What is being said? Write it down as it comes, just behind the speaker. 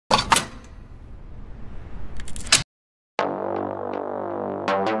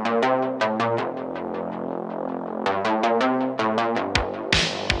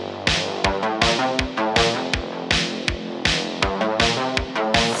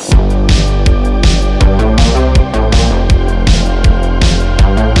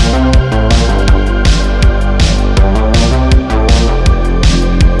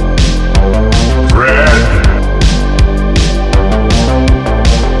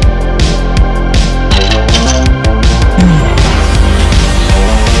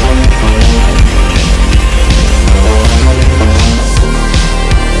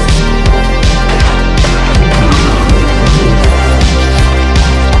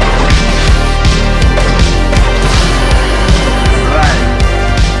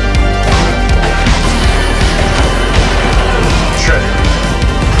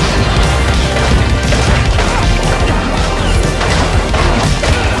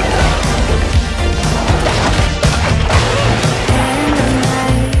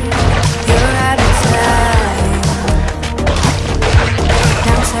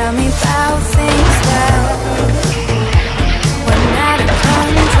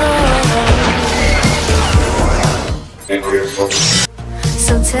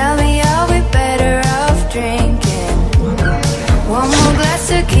So tell me, are we better off drinking? One more glass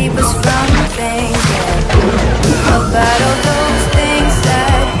to keep us from thinking about all those things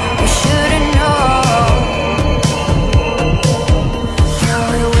that we shouldn't know. Now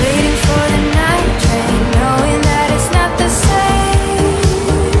we're waiting for the night train, knowing that it's not the same.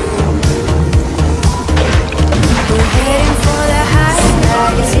 We're heading for the high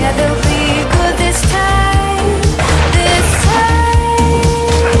skies, yeah, they'll be good this time, this time.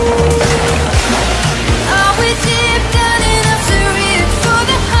 Are we deep down enough to reach for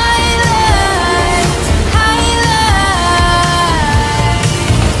the highlights?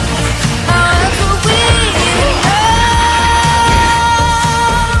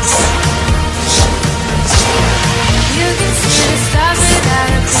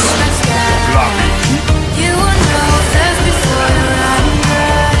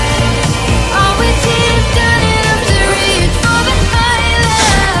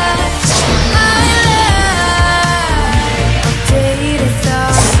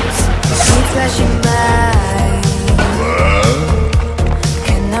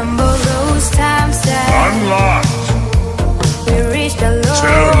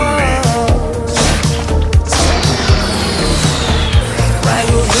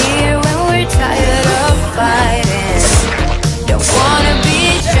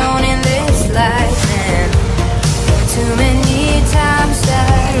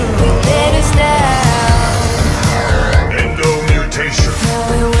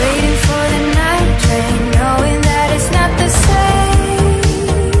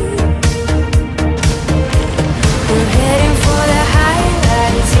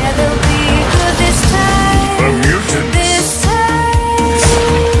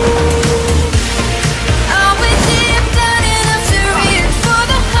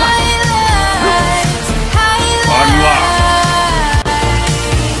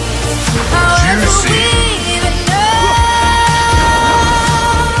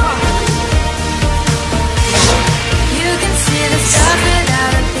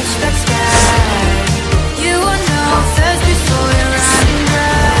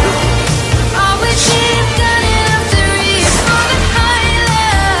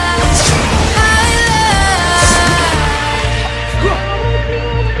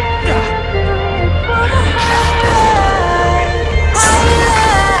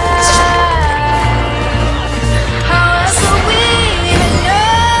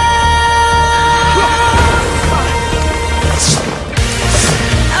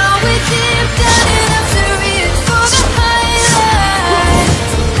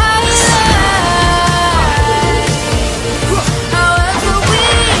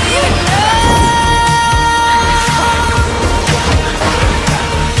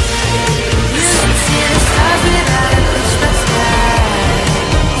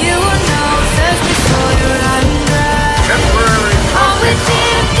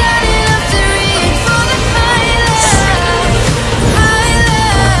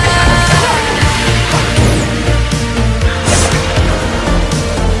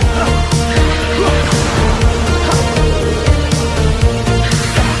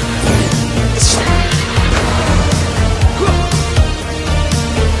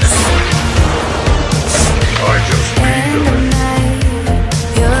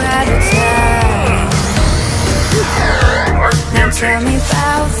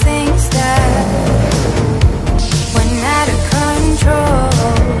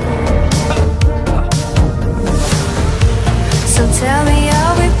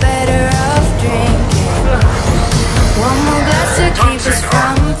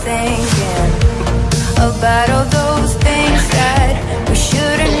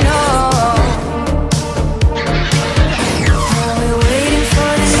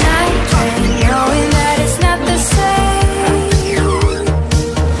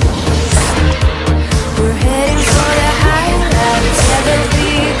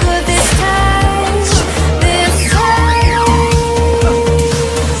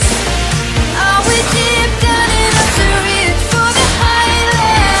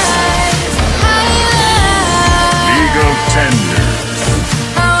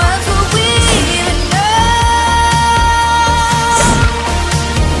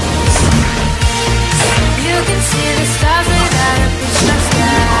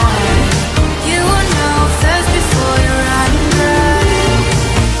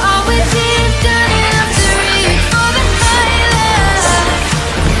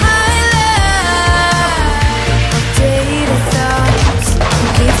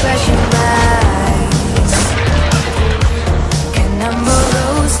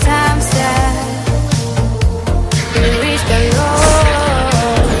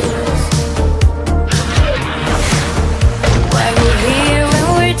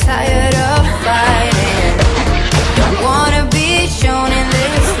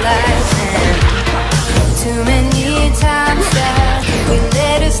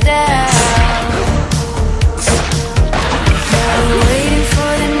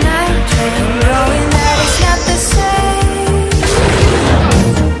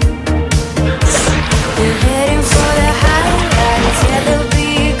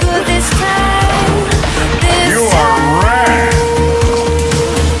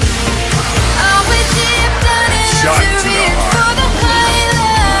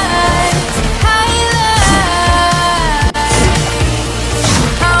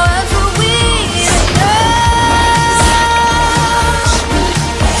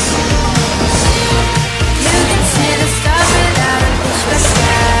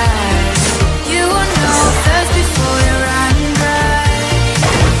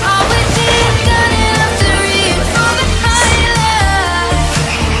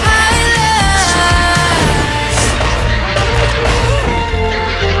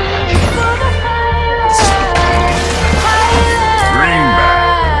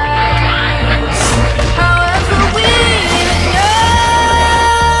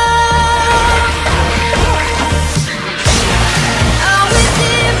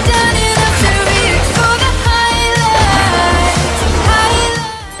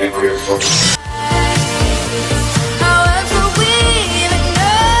 However we even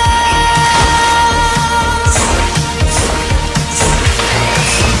know,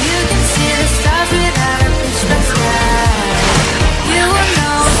 you can see the stars without a pitch black sky. You will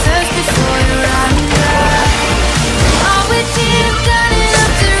know thirst before you run dry. All we did have done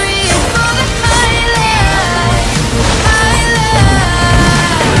enough to reach for the highlight,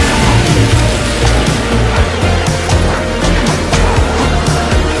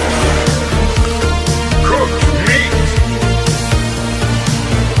 Cooked meat.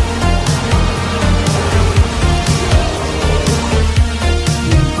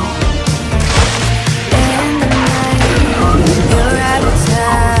 in the night, you're out of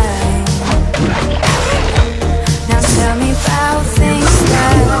time. Now tell me about things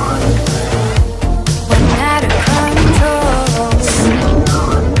that went out of control.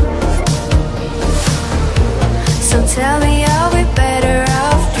 So tell me, are we better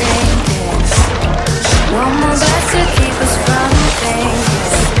off drinking? One more glass to keep us from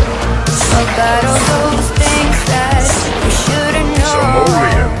thinking about all those